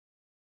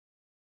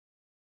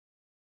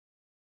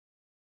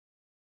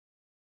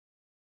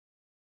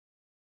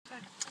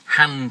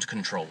hand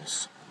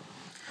controls.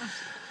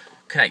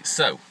 Okay,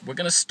 so we're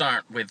going to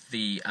start with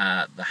the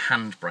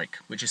hand brake,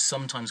 which is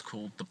sometimes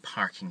called the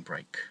parking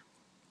brake.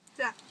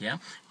 Yeah. Yeah?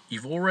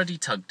 You've already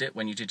tugged it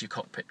when you did your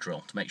cockpit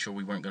drill to make sure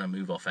we weren't going to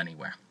move off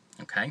anywhere.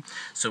 Okay,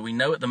 so we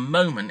know at the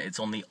moment it's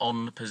on the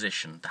on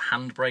position. The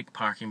handbrake,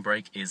 parking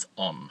brake is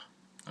on.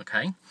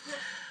 Okay, Yeah.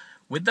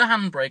 with the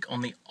handbrake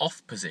on the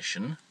off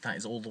position, that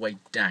is all the way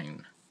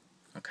down.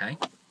 Okay,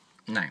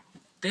 now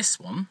this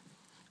one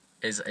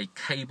is a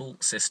cable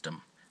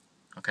system.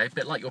 Okay, a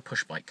bit like your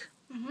push bike.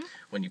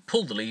 When you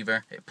pull the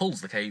lever, it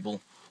pulls the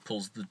cable,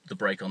 pulls the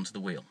brake onto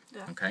the wheel.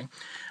 Yeah. Okay,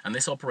 and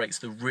this operates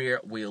the rear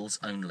wheels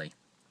only.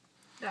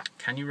 Yeah.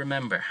 Can you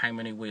remember how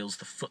many wheels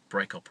the foot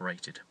brake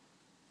operated?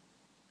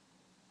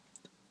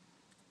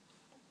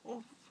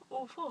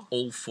 All four.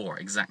 All four,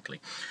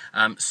 exactly.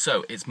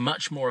 So it's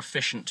much more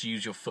efficient to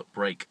use your foot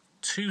brake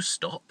to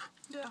stop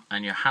Yeah.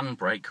 and your hand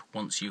brake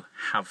once you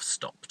have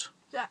stopped.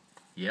 Yeah.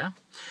 Yeah?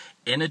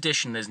 In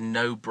addition, there's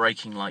no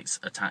braking lights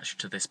attached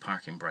to this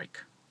parking brake.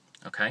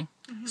 Okay?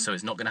 So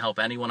it's not going to help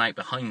anyone out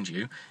behind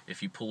you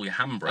if you pull your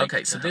handbrake.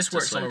 Okay, so this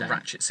works on a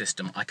ratchet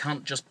system. I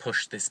can't just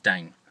push this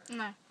down.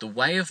 No. The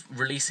way of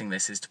releasing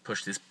this is to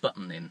push this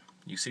button in.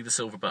 You see the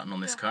silver button on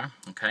this car?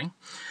 Okay.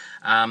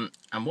 And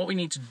what we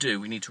need to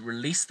do, we need to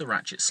release the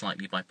ratchet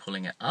slightly by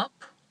pulling it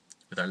up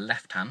with our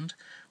left hand.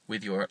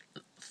 With your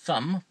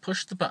thumb,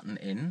 push the button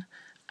in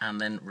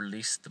and then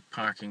release the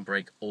parking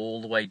brake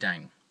all the way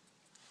down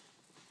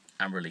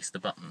and release the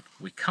button.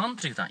 We can't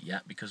do that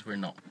yet because we're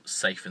not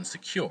safe and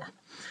secure.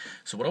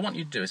 So what I want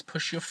you to do is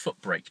push your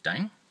foot brake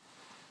down.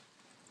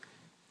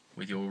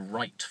 With your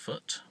right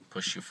foot,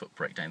 push your foot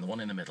brake down, the one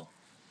in the middle.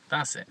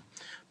 That's it.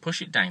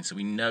 Push it down so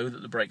we know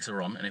that the brakes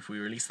are on, and if we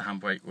release the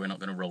handbrake, we're not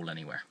going to roll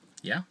anywhere.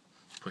 Yeah?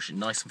 Push it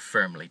nice and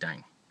firmly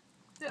down.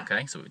 Yeah.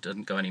 Okay, so it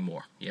doesn't go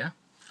anymore. Yeah?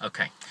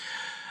 Okay.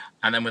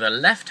 And then with our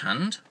left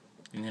hand,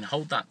 you can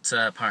hold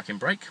that parking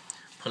brake,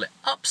 pull it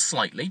up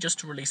slightly just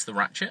to release the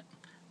ratchet,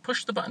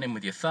 push the button in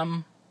with your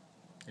thumb.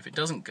 If it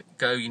doesn't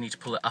go, you need to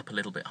pull it up a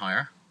little bit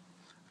higher.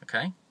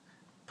 Okay?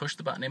 Push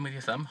the button in with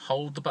your thumb,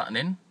 hold the button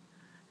in.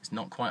 It's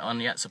not quite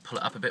on yet, so pull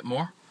it up a bit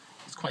more.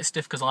 It's quite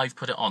stiff because I've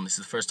put it on. This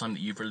is the first time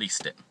that you've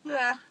released it.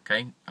 Yeah.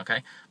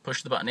 Okay.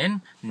 Push the button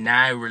in.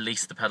 Now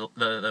release the pedal,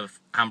 the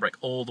handbrake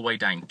all the way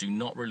down. Do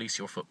not release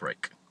your foot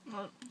brake.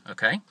 No.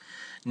 Okay.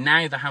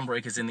 Now the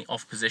handbrake is in the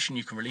off position.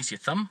 You can release your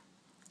thumb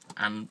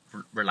and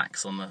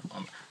relax on the.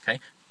 Okay.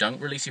 Don't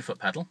release your foot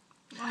pedal.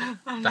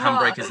 The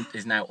handbrake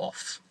is now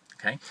off.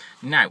 Okay.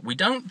 Now we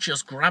don't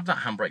just grab that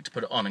handbrake to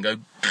put it on and go.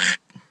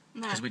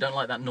 Because we don't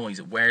like that noise.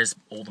 It wears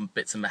all the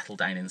bits of metal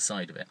down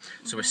inside of it.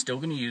 So we're still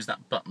going to use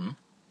that button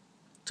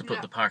to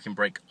put the parking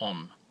brake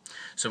on.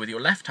 So with your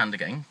left hand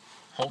again,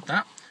 hold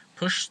that,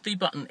 push the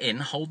button in,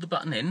 hold the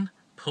button in,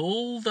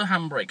 pull the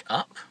handbrake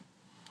up.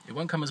 It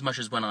won't come as much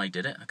as when I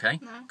did it, okay?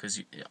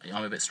 Because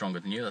I'm a bit stronger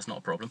than you, that's not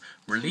a problem.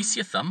 Release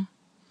your thumb,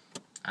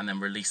 and then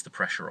release the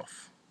pressure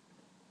off.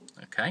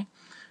 Okay?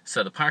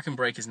 So the parking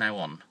brake is now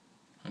on.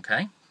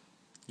 Okay?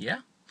 Yeah?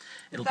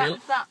 Is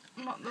that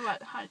not the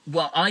right height?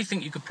 Well, I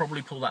think you could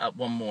probably pull that up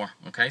one more.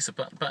 Okay, so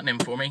put the button in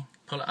for me,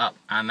 pull it up,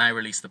 and now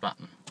release the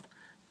button.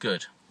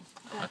 Good.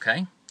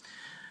 Okay.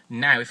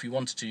 Now, if you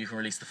wanted to, you can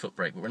release the foot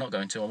brake, but we're not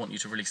going to. I want you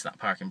to release that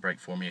parking brake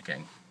for me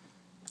again.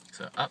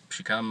 So up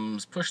she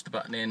comes, push the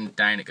button in,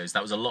 down it goes.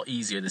 That was a lot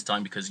easier this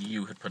time because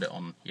you had put it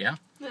on, yeah?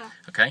 Yeah.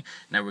 Okay,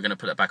 now we're going to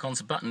put it back on.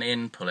 So button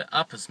in, pull it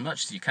up as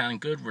much as you can.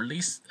 Good,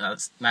 release.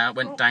 Now it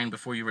went down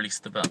before you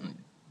released the button.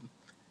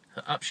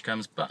 So up she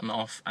comes, button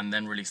off, and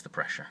then release the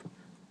pressure.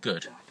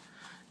 Good.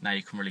 Now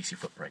you can release your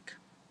foot brake.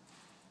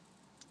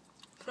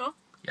 Sure?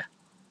 Yeah.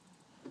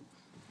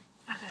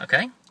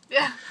 Okay?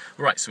 Yeah.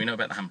 Right, so we know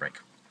about the handbrake.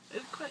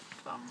 It's quite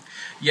fun.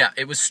 Yeah,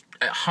 it was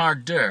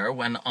harder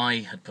when I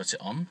had put it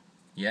on,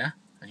 yeah?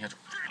 And you had to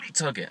really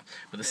tug it.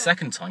 But the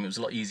second time it was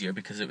a lot easier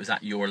because it was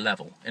at your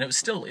level. And it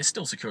still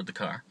secured the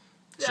car.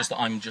 It's just that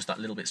I'm just that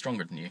little bit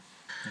stronger than you.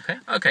 Okay?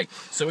 Okay,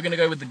 so we're going to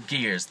go with the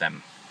gears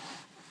then.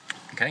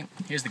 Okay,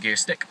 here's the gear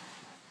stick.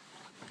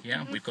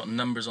 Yeah, we've got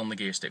numbers on the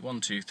gear stick.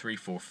 1, 2, 3,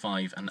 4,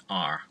 5, and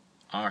R.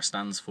 R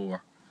stands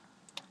for?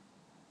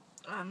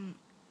 I don't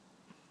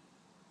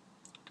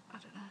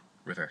know.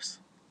 Reverse.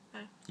 Oh.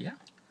 Yeah?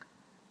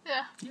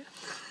 Yeah. Yeah.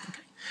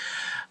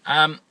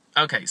 Okay.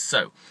 Okay,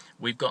 so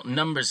we've got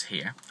numbers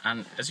here,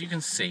 and as you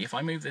can see, if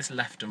I move this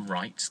left and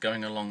right, it's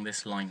going along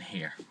this line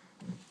here.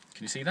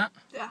 Can you see that?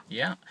 Yeah.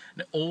 Yeah.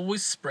 And it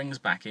always springs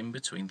back in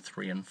between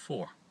 3 and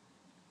 4.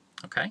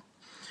 Okay?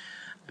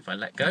 If I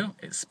let go,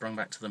 it's sprung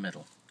back to the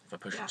middle. If I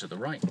push it to the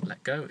right,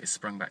 let go, it's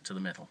sprung back to the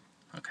middle.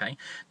 Okay?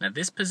 Now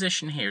this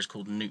position here is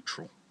called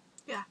neutral.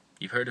 Yeah.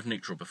 You've heard of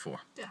neutral before?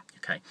 Yeah.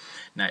 Okay.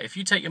 Now if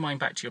you take your mind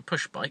back to your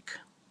push bike,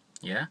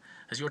 yeah,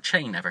 has your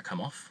chain ever come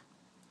off?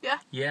 Yeah.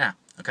 Yeah.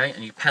 Okay,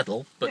 and you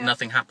pedal, but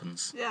nothing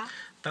happens. Yeah.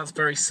 That's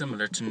very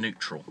similar to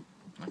neutral.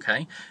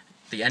 Okay?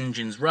 The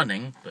engine's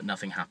running, but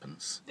nothing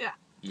happens. Yeah.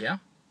 Yeah?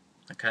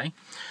 Okay?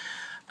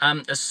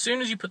 As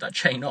soon as you put that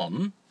chain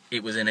on,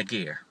 it was in a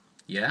gear.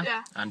 Yeah?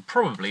 Yeah. And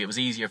probably it was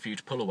easier for you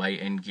to pull away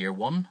in gear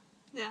 1.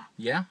 Yeah.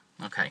 Yeah?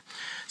 Okay,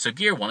 so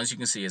gear 1, as you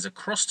can see, is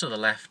across to the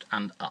left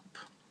and up.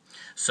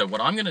 So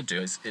what I'm going to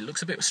do is, it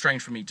looks a bit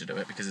strange for me to do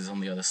it because it's on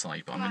the other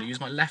side, but I'm going to use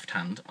my left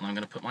hand and I'm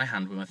going to put my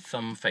hand with my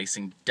thumb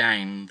facing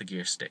down the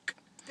gear stick.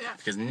 Yeah.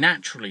 Because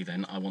naturally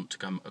then I want to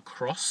come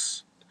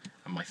across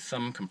and my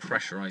thumb can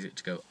pressurise it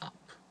to go up.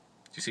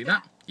 Do you see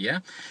that? Yeah?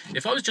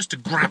 If I was just to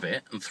grab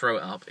it and throw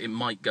it up, it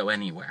might go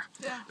anywhere.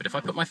 Yeah. But if I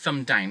put my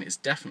thumb down, it's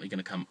definitely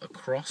going to come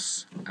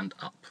across and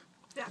up.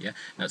 Yeah.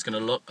 Now it's going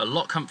to look a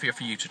lot comfier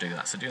for you to do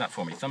that. So do that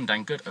for me. Thumb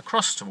down, good.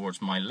 Across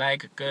towards my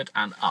leg, good.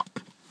 And up.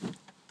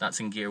 That's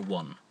in gear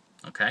 1.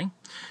 Okay?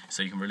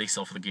 So you can release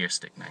off of the gear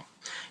stick now.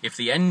 If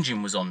the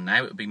engine was on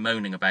now, it would be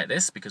moaning about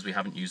this because we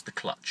haven't used the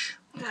clutch.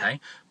 Okay?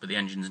 But the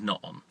engine's not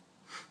on.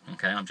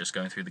 Okay? I'm just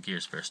going through the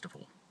gears first of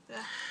all.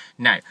 Yeah.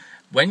 Now,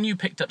 when you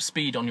picked up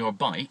speed on your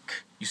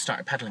bike, you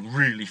started pedaling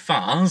really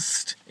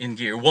fast in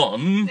gear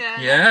 1.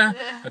 Yeah?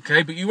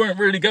 Okay, but you weren't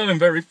really going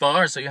very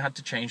far, so you had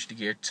to change to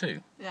gear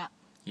 2. Yeah.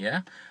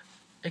 Yeah?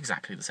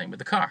 Exactly the same with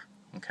the car.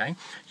 Okay?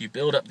 You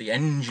build up the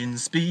engine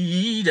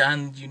speed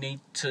and you need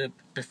to,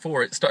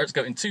 before it starts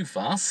going too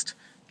fast,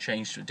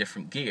 change to a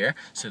different gear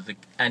so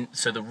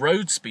the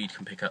road speed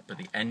can pick up but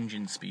the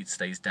engine speed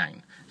stays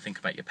down. Think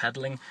about your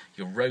pedaling,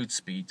 your road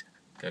speed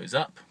goes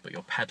up but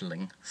your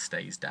pedaling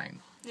stays down.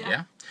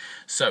 Yeah?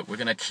 So we're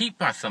going to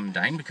keep our thumb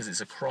down because it's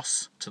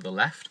across to the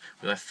left.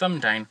 With our thumb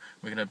down,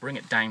 we're going to bring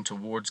it down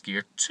towards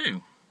gear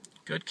 2.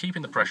 Good,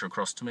 keeping the pressure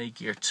across to me,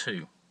 gear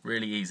 2.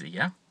 Really easy,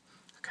 yeah?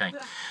 Okay,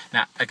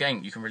 now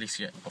again you can release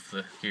it off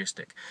the gear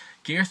stick.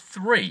 Gear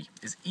 3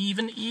 is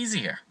even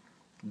easier.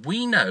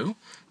 We know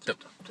that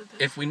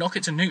if we knock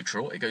it to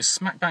neutral, it goes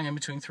smack bang in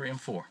between 3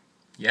 and 4.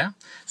 Yeah?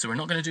 So we're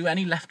not going to do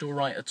any left or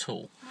right at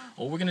all.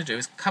 All we're going to do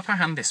is cup our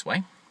hand this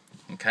way.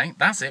 Okay,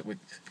 that's it.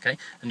 Okay,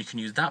 and you can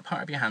use that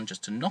part of your hand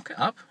just to knock it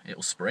up. It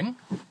will spring,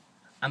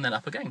 and then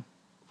up again.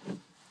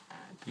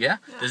 Yeah?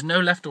 There's no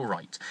left or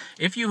right.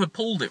 If you had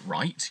pulled it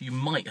right, you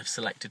might have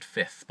selected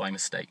 5th by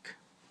mistake.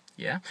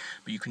 Yeah,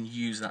 but you can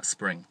use that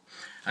spring.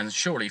 And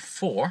surely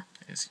 4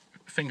 is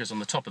fingers on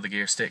the top of the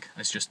gear stick,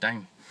 it's just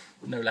down.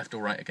 No left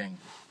or right again.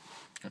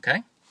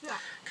 Okay? Yeah.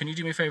 Can you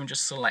do me a favour and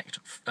just select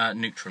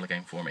neutral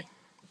again for me?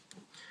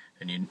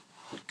 And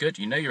good,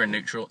 you know you're in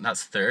neutral,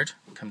 that's 3rd.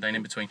 Come down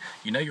in between.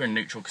 You know you're in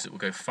neutral because it will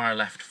go far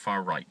left,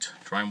 far right.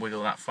 Try and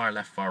wiggle that far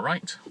left, far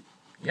right.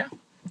 Yeah?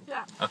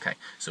 Yeah. Okay,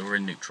 so we're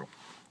in neutral.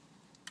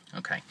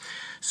 Okay,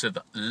 so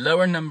the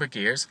lower number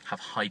gears have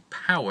high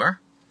power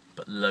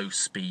but low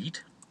speed.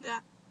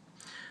 Yeah.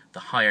 The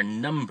higher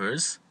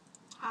numbers,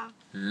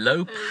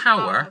 low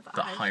power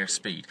but higher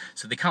speed.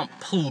 So they can't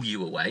pull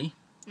you away,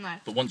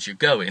 but once you're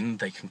going,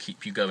 they can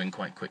keep you going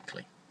quite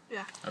quickly.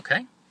 Yeah.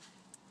 Okay?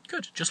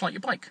 Good, just like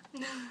your bike,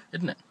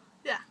 isn't it?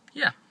 Yeah.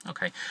 Yeah,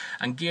 okay.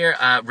 And gear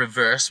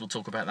reverse, we'll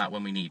talk about that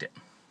when we need it.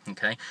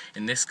 Okay?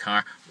 In this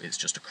car, it's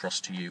just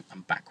across to you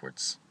and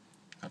backwards.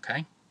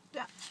 Okay?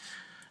 Yeah.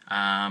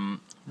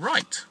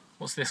 Right,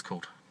 what's this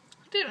called?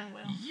 Steering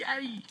wheel.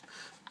 Yay!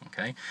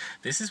 Okay,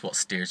 this is what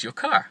steers your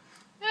car.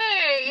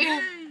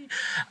 Hey!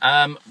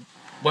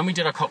 When we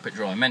did our cockpit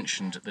drill, I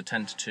mentioned the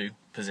 10 to 2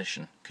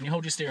 position. Can you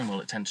hold your steering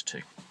wheel at 10 to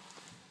 2?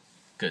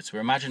 Good, so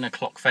we're imagining a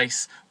clock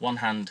face. One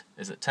hand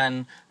is at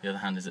 10, the other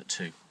hand is at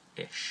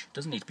 2-ish.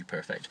 Doesn't need to be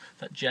perfect.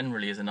 That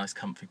generally is a nice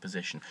comfy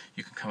position.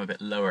 You can come a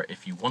bit lower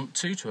if you want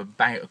to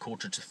about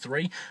 2/4 to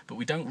 3, but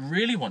we don't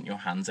really want your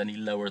hands any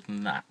lower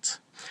than that.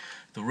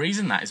 The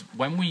reason that is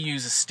when we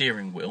use a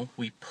steering wheel,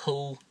 we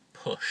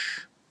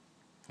push.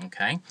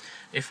 Okay,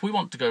 if we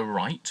want to go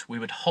right, we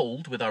would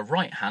hold with our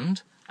right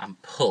hand and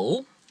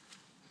pull,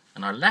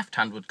 and our left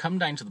hand would come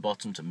down to the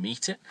bottom to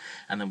meet it,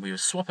 and then we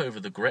would swap over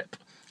the grip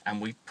and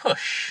we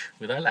push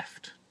with our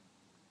left.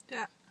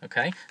 Yeah.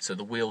 Okay, so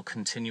the wheel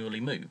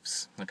continually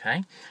moves.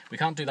 Okay, we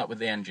can't do that with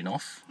the engine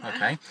off.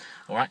 Okay,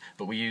 all right,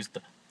 but we use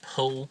the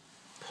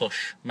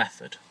pull-push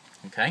method.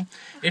 Okay,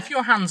 if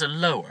your hands are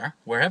lower,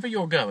 wherever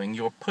you're going,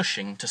 you're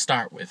pushing to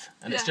start with,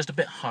 and it's just a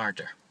bit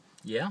harder.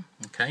 Yeah,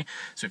 okay,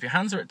 so if your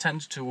hands are at 10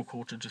 to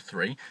 2/4 to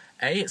 3,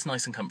 A, it's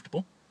nice and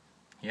comfortable,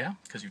 yeah,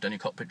 because you've done your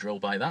cockpit drill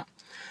by that,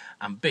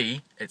 and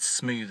B, it's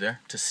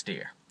smoother to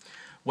steer.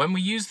 When we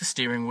use the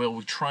steering wheel,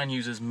 we try and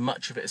use as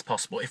much of it as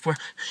possible. If we're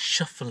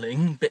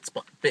shuffling bits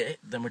by bit,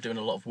 then we're doing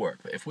a lot of work,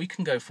 but if we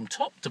can go from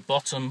top to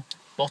bottom,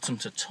 bottom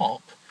to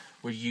top,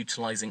 we're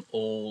utilising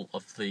all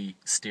of the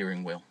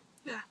steering wheel.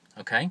 Yeah.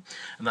 Okay,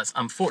 and that's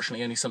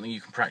unfortunately only something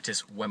you can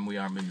practice when we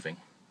are moving.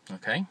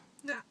 Okay.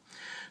 Yeah.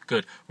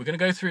 Good. We're going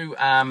to go through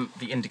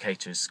the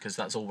indicators because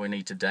that's all we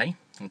need today.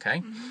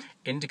 Okay.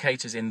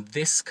 Indicators in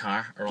this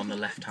car are on the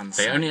left-hand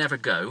side. They only ever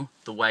go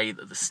the way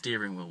that the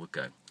steering wheel would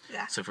go.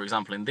 Yeah. So, for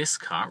example, in this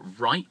car,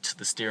 right,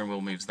 the steering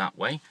wheel moves that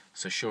way.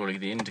 So surely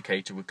the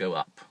indicator would go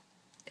up.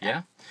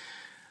 Yeah.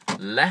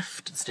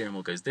 Left, the steering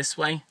wheel goes this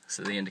way.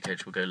 So the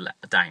indicator will go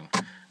down.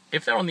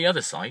 If they're on the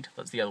other side,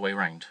 that's the other way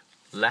round.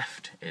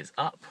 Left is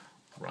up,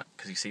 right,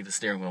 because you see the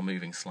steering wheel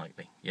moving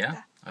slightly.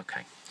 Yeah?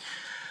 Okay.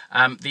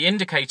 The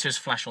indicators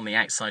flash on the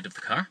outside of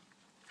the car.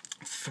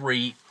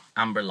 3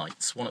 amber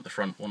lights, one at the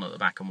front, one at the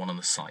back, and one on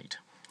the side.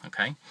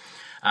 Okay.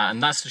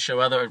 And that's to show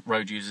other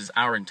road users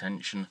our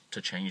intention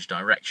to change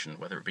direction,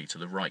 whether it be to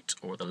the right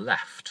or the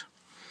left.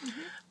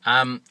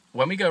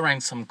 When we go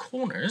around some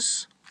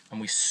corners and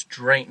we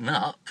straighten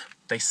up,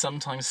 they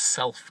sometimes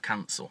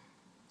self-cancel.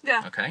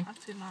 Yeah. Okay. I've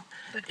seen that.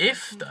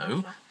 If,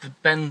 though, the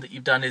bend that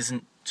you've done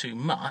isn't too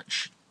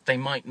much, they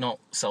might not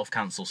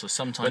self-cancel. So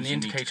sometimes when the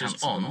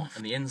indicator's on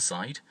and the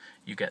inside,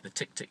 you get the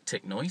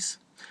tick-tick-tick noise.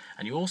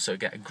 And you also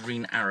get a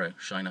green arrow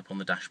shine up on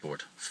the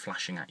dashboard,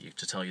 flashing at you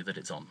to tell you that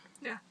it's on.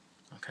 Yeah.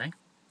 Okay.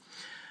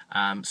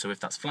 So if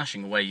that's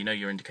flashing away, you know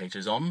your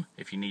indicator's on.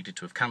 If you needed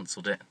to have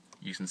cancelled it,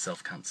 you can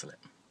self-cancel it.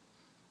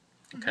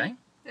 Okay?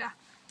 Yeah.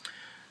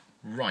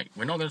 Right,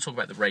 we're not going to talk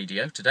about the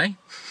radio today.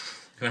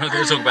 We're not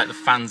going to talk about the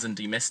fans and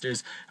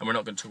demisters, and we're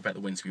not going to talk about the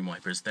windscreen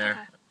wipers.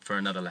 They're for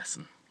another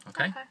lesson.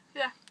 Okay?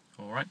 Yeah.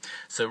 Alright.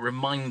 So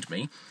remind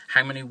me,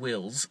 how many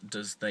wheels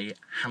does the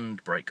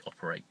handbrake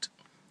operate?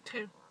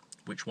 2.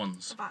 Which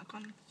ones? The back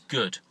ones.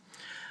 Good.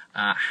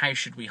 How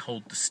should we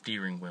hold the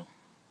steering wheel?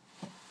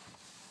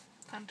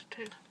 10 to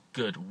 2.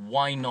 Good.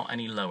 Why not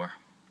any lower?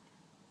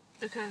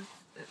 Because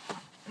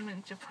it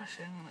means you're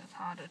pushing and it's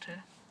harder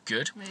to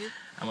Good. move.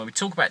 And when we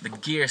talk about the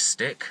gear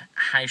stick,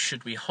 how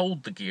should we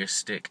hold the gear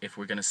stick if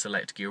we're going to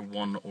select gear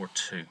 1 or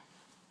 2?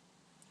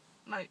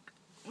 Like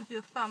with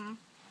your thumb,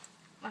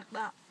 like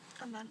that,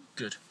 and then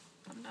Good.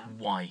 come down.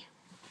 Why?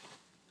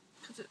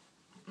 Because it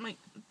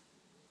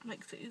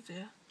makes it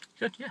easier.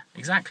 Good, yeah,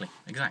 exactly.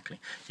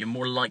 You're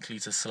more likely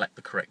to select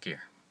the correct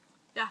gear.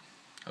 Yeah.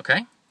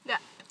 Okay? Yeah.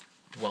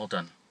 Well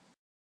done.